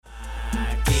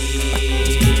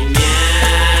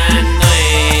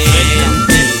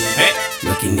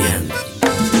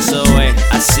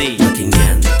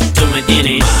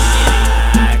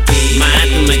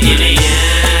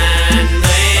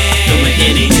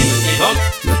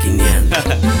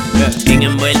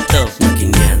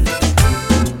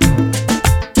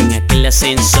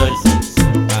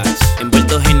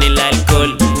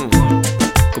alcohol,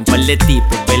 con par de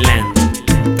tipos velando,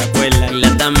 ¿te acuerdas? Y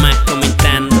las damas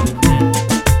comentando,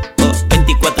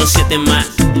 24/7 más.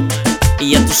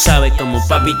 Y ya tú sabes como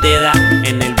papi te da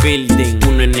en el building.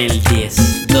 1 en el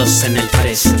 10, 2 en el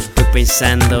 13. Estoy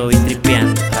pensando y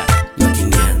tripeando.